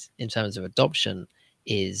succeed in terms of adoption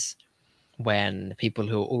is when people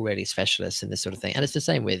who are already specialists in this sort of thing, and it's the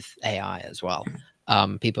same with AI as well,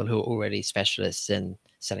 people who are already specialists in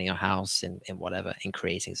selling a house, in whatever, in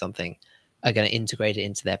creating something, are going to integrate it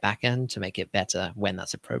into their backend to make it better when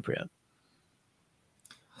that's appropriate.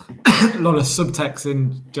 A lot of subtext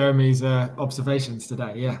in Jeremy's observations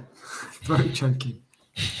today. Yeah, throat choking.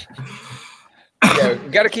 Yeah, we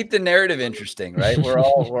got to keep the narrative interesting, right? We're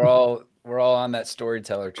all on that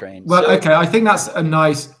storyteller train. Well, so, okay, I think that's a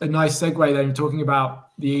nice segue then, talking about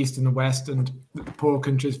the East and the West and poor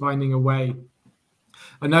countries finding a way.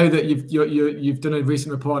 I know that you've done a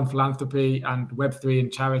recent report on philanthropy and Web3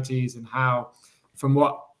 and charities, and how, from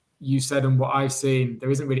what you said and what I've seen,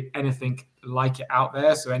 there isn't really anything like it out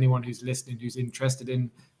there. So anyone who's listening, who's interested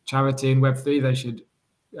in charity and Web3, they should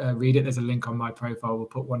read it. There's a link on my profile. We'll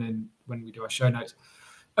put one in when we do our show notes.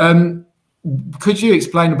 Could you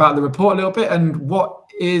explain about the report a little bit, and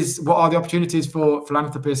what are the opportunities for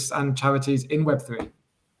philanthropists and charities in Web3?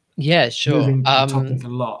 Yeah, sure. Moving the topic a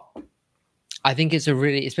lot. I think it's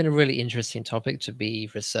been a really interesting topic to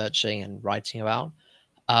be researching and writing about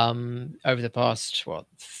over the past 4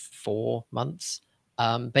 months.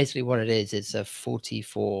 Basically, what it is, it's a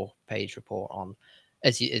 44-page report on,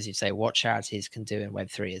 as you say, what charities can do in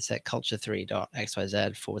Web3. It's at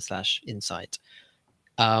culture3.xyz/insight.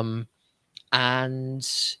 And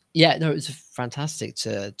yeah, no, it was fantastic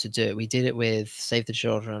to do it. We did it with Save the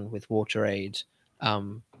Children, with WaterAid,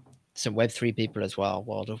 some Web3 people as well,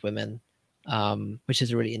 World of Women, which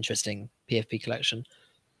is a really interesting PFP collection.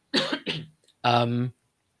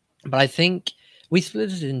 But I think we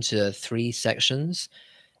split it into 3 sections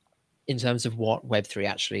in terms of what Web3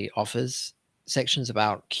 actually offers. Sections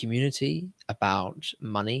about community, about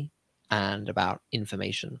money, and about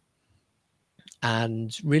information.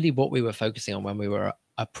 And really what we were focusing on when we were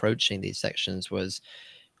approaching these sections was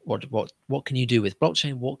what can you do with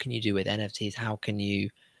blockchain? What can you do with NFTs? How can you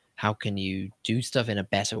do stuff in a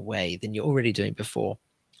better way than you're already doing before?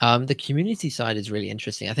 The community side is really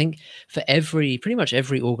interesting. I think for pretty much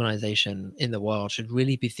every organization in the world should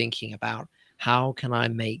really be thinking about, how can I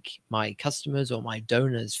make my customers or my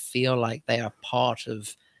donors feel like they are part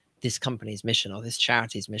of this company's mission or this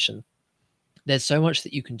charity's mission? There's so much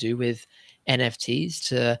that you can do with NFTs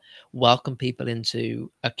to welcome people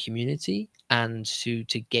into a community and to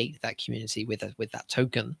gate that community with that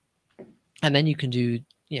token. And then you can do,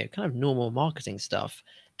 kind of normal marketing stuff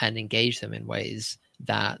and engage them in ways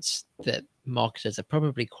that marketers are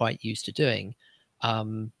probably quite used to doing.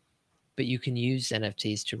 But you can use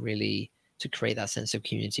NFTs to create that sense of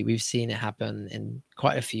community. We've seen it happen in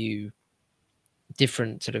quite a few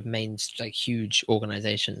different sort of huge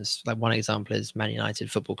organizations. Like one example is Man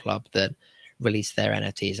United Football Club, that released their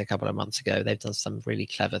NFTs a couple of months ago. They've done some really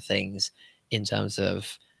clever things in terms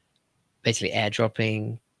of basically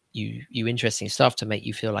airdropping you interesting stuff to make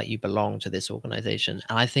you feel like you belong to this organization.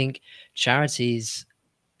 And I think charities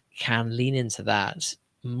can lean into that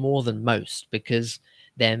more than most, because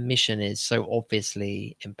their mission is so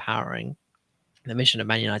obviously empowering. The mission of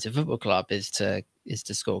Man United Football Club is to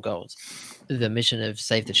score goals. The mission of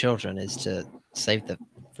Save the Children is to save the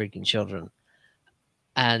freaking children.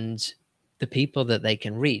 And the people that they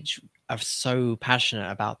can reach are so passionate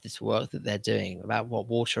about this work that they're doing, about what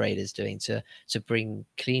WaterAid is doing to bring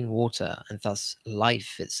clean water and thus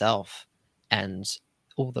life itself and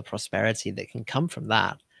all the prosperity that can come from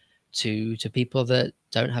that to people that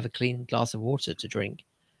don't have a clean glass of water to drink.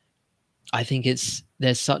 I think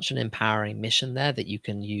there's such an empowering mission there that you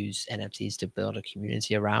can use NFTs to build a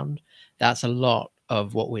community around. That's a lot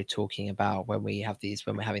of what we're talking about when we're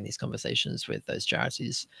having these conversations with those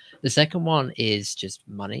charities. The second one is just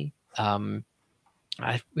money. We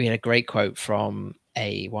had a great quote from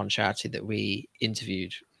one charity that we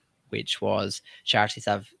interviewed, which was, charities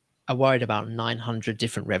are worried about 900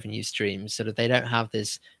 different revenue streams, so that they don't have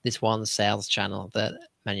this one sales channel that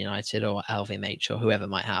Man United or LVMH or whoever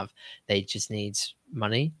might have. They just need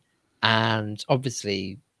money. And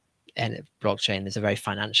obviously, and blockchain is a very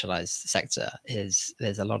financialized sector.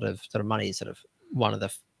 There's a lot of sort of money is sort of one of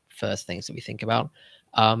the first things that we think about.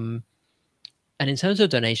 And in terms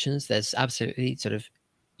of donations, there's absolutely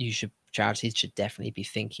charities should definitely be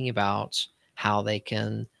thinking about how they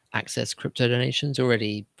can access crypto donations.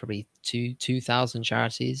 Already probably 2,000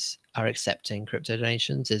 charities are accepting crypto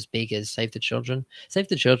donations, as big as Save the Children. Save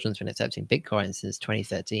the Children's been accepting Bitcoin since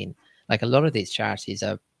 2013. Like, a lot of these charities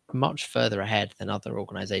are much further ahead than other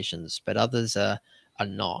organizations, but others are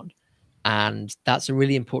not. And that's a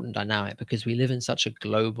really important dynamic, because we live in such a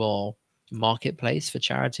global marketplace for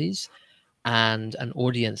charities, and an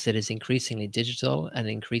audience that is increasingly digital and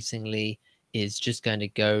increasingly is just going to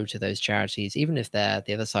go to those charities, even if they're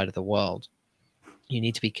the other side of the world. You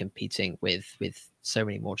need to be competing with so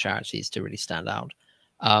many more charities to really stand out.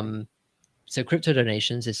 So crypto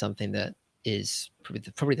donations is something that is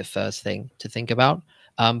probably the first thing to think about,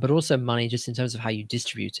 but also money, just in terms of how you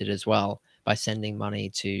distribute it as well, by sending money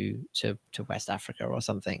to West Africa or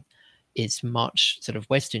something. It's much sort of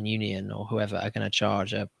Western Union or whoever are going to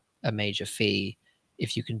charge a major fee.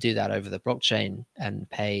 If you can do that over the blockchain and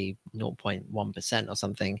pay 0.1% or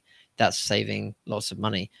something, that's saving lots of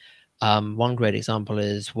money. One great example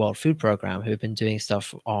is World Food Program, who have been doing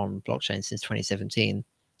stuff on blockchain since 2017.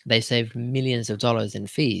 They saved millions of dollars in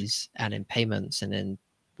fees and in payments and in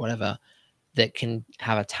whatever that can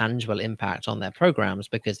have a tangible impact on their programs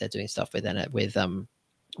because they're doing stuff within it with Bitcoin,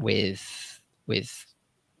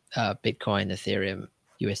 Ethereum,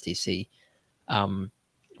 USDC,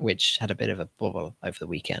 which had a bit of a bubble over the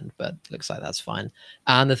weekend, but looks like that's fine.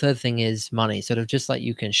 And the third thing is money. Sort of just like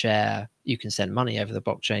you can send money over the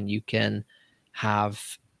blockchain, you can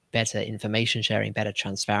have better information sharing, better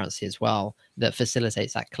transparency as well, that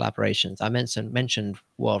facilitates that collaborations. I mentioned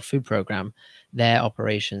World Food Program. Their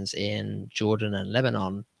operations in Jordan and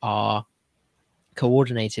Lebanon are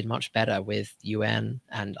coordinated much better with UN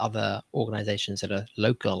and other organizations that are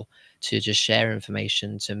local to just share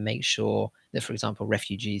information to make sure that, for example,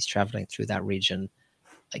 refugees traveling through that region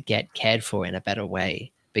get cared for in a better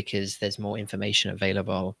way because there's more information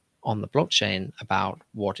available on the blockchain about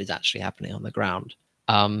what is actually happening on the ground.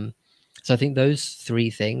 So I think those three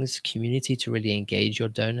things: community to really engage your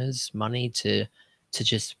donors, money to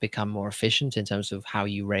just become more efficient in terms of how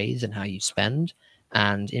you raise and how you spend,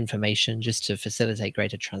 and information just to facilitate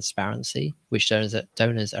greater transparency, which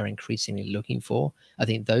donors are increasingly looking for. I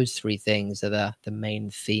think those three things are the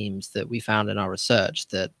main themes that we found in our research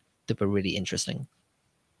that were really interesting.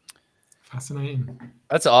 Fascinating.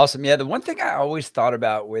 That's awesome. Yeah, the one thing I always thought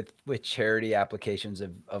about with charity applications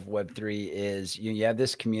of Web3 is you have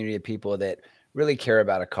this community of people that really care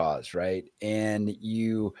about a cause, right? And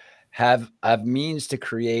you have means to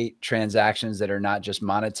create transactions that are not just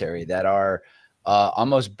monetary, that are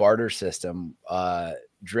almost barter system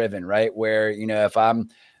driven, right? Where,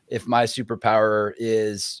 if my superpower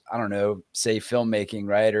is, I don't know, say filmmaking,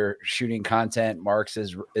 right? Or shooting content, Mark's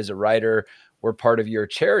is a writer, we're part of your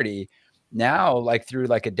charity. Now, like through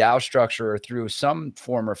like a DAO structure or through some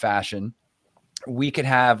form or fashion, we could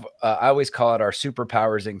have, I always call it our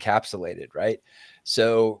superpowers encapsulated, right?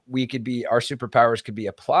 So our superpowers could be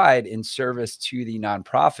applied in service to the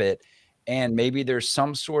nonprofit. And maybe there's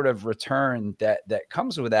some sort of return that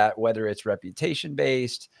comes with that, whether it's reputation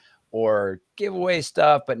based or giveaway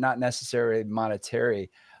stuff, but not necessarily monetary.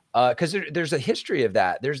 Because there's a history of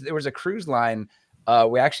that. There was a cruise line.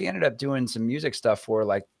 We actually ended up doing some music stuff for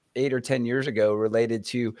like 8 or 10 years ago, related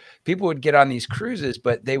to people would get on these cruises,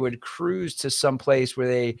 but they would cruise to some place where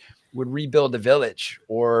they would rebuild a village,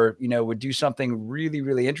 or, would do something really,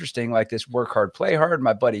 really interesting like this Work Hard, Play Hard.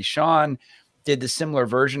 My buddy Sean did the similar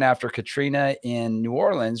version after Katrina in New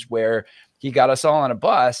Orleans, where he got us all on a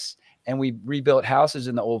bus and we rebuilt houses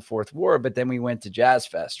in the old Fourth Ward, but then we went to Jazz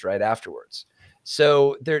Fest right afterwards.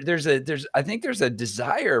 So I think there's a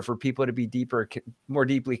desire for people to be more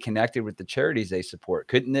deeply connected with the charities they support.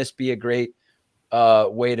 Couldn't this be a great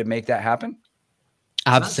way to make that happen?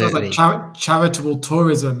 Absolutely. That sounds like charitable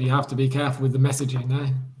tourism. You have to be careful with the messaging,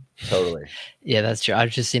 eh? Totally. Yeah, that's true. I've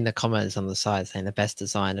just seen the comments on the side saying the best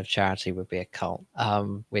design of charity would be a cult,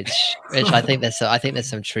 which I think there's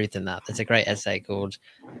some truth in that. There's a great essay called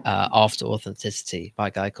 "After Authenticity" by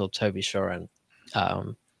a guy called Toby Shoren,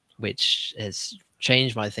 which has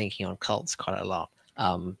changed my thinking on cults quite a lot.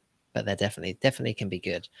 But they definitely can be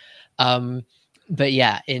good. But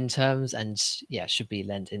yeah, in terms should be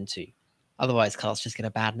lent into. Otherwise, cults just get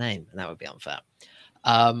a bad name, and that would be unfair.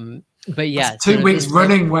 But yeah, that's 2 weeks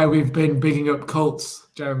running where we've been bigging up cults,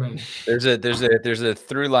 Jeremy. There's a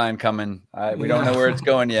through line coming. We don't know where it's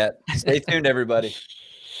going yet. Stay tuned, everybody.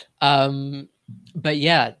 But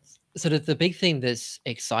yeah, sort of the big thing that's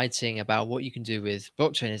exciting about what you can do with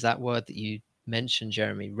blockchain is that word that you mentioned,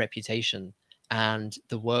 Jeremy, reputation, and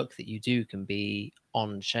the work that you do can be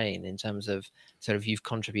on chain in terms of sort of you've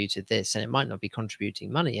contributed this, and it might not be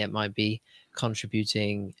contributing money, it might be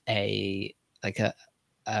contributing like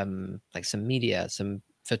some media, some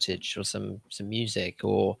footage, or some music,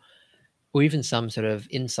 or even some sort of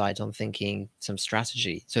insight on thinking, some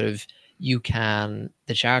strategy. Sort of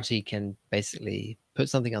the charity can basically put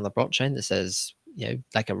something on the blockchain that says,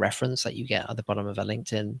 like a reference that you get at the bottom of a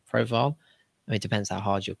LinkedIn profile. I mean, it depends how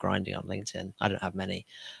hard you're grinding on LinkedIn. I don't have many.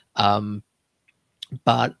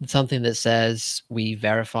 But something that says, we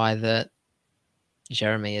verify that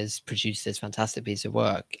Jeremy has produced this fantastic piece of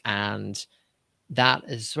work, and that,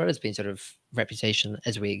 as well as being sort of reputation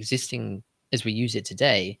as we use it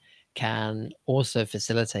today, can also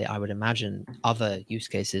facilitate, I would imagine, other use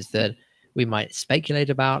cases that we might speculate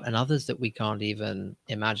about and others that we can't even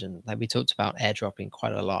imagine. Like we talked about airdropping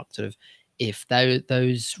quite a lot. Sort of if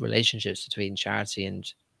those relationships between charity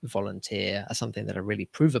and volunteer are something that are really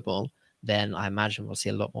provable, then I imagine we'll see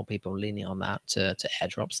a lot more people leaning on that to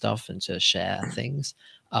airdrop stuff and to share things.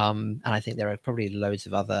 And I think there are probably loads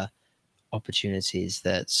of other opportunities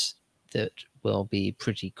that that will be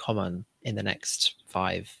pretty common in the next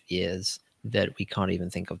 5 years that we can't even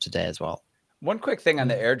think of today as well. One quick thing on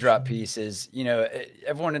the airdrop piece is, you know,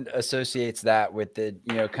 everyone associates that with the,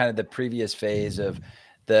 you know, kind of the previous phase of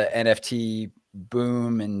the NFT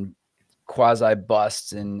boom and quasi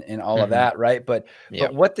busts and all of that, right? But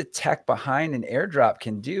what the tech behind an airdrop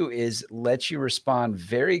can do is let you respond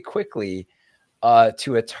very quickly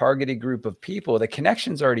to a targeted group of people. The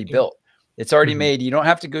connection's already built. It's already made. You don't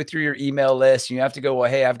have to go through your email list. You have to go, well,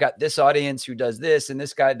 hey, I've got this audience who does this and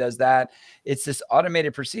this guy does that. It's this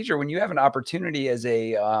automated procedure. When you have an opportunity as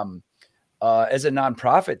a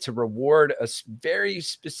nonprofit to reward a very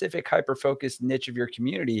specific hyper-focused niche of your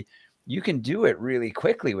community, you can do it really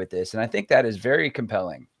quickly with this. And I think that is very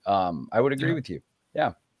compelling. I would agree with you.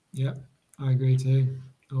 Yeah. Yeah, I agree too.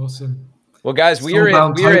 Awesome. Well, guys, we're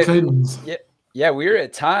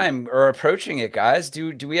at time or approaching it, guys.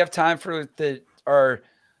 Do we have time for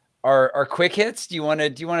our quick hits? Do you want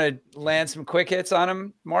to land some quick hits on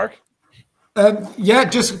them, Mark? Yeah,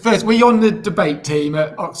 just first, were you on the debate team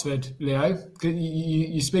at Oxford, Leo?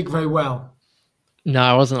 You speak very well. No,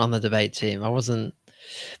 I wasn't on the debate team. I wasn't.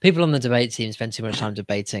 People on the debate team spend too much time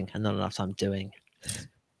debating and not enough time doing.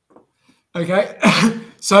 Okay.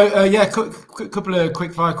 So, yeah, couple of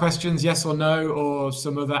quick fire questions, yes or no, or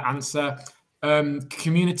some other answer.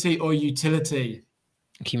 Community or utility?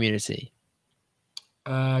 Community.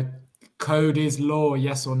 Code is law,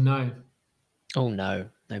 yes or no? Oh, no.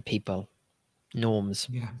 No people. Norms.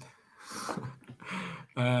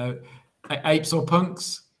 Yeah. Apes or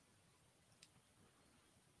punks?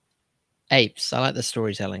 Apes. I like the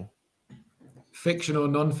storytelling. Fiction or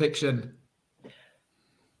non-fiction?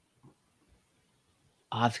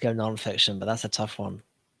 I have to go non-fiction, but that's a tough one.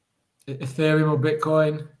 Ethereum or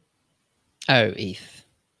Bitcoin? Oh, ETH.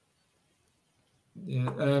 Yeah.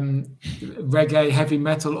 Reggae, heavy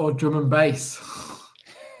metal, or drum and bass?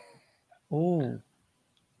 Oh.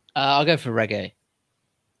 I'll go for reggae.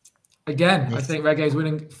 Again, yes. I think reggae is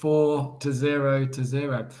winning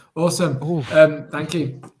 4-0. Awesome. Thank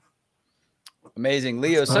you. Amazing,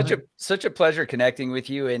 Leo. Such a pleasure connecting with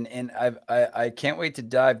you, and I can't wait to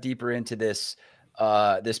dive deeper into this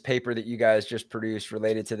this paper that you guys just produced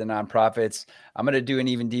related to the nonprofits. I'm going to do an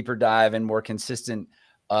even deeper dive and more consistent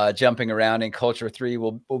jumping around in Culture 3.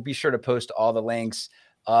 We'll be sure to post all the links.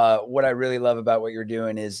 What I really love about what you're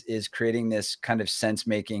doing is creating this kind of sense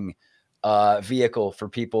making vehicle for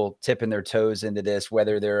people tipping their toes into this,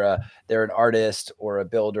 whether they're an artist or a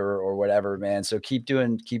builder or whatever, man. So keep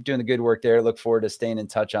doing the good work there. Look forward to staying in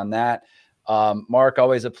touch on that. Mark,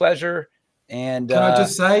 always a pleasure. And can I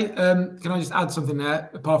just say, can I just add something there?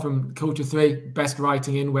 Apart from Culture 3, best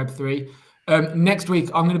writing in Web3. Next week,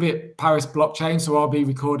 I'm going to be at Paris Blockchain, so I'll be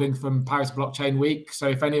recording from Paris Blockchain Week. So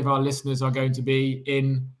if any of our listeners are going to be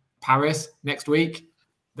in Paris next week,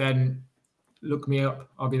 then look me up.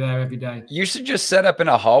 I'll be there every day. You should just set up in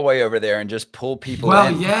a hallway over there and just pull people in.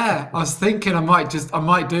 Well, yeah, I was thinking I might do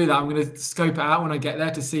that. I'm going to scope it out when I get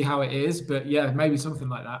there to see how it is. But yeah, maybe something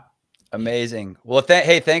like that. Amazing. Well,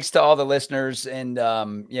 hey, thanks to all the listeners, and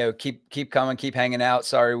keep coming, keep hanging out.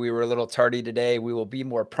 Sorry we were a little tardy today. We will be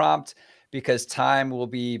more prompt because time will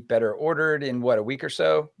be better ordered in a week or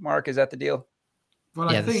so. Mark, is that the deal?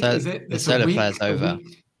 Well, yeah, I think the solar flare's over.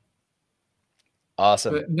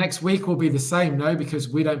 Awesome. But next week will be the same, no, because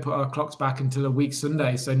we don't put our clocks back until a week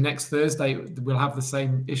Sunday. So next Thursday we'll have the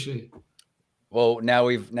same issue. Well, now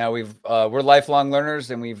we're lifelong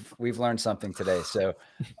learners, and we've learned something today. So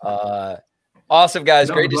awesome, guys.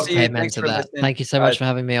 Great to see you. Thanks for listening. Thank you so much for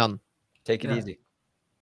having me on. Take it easy.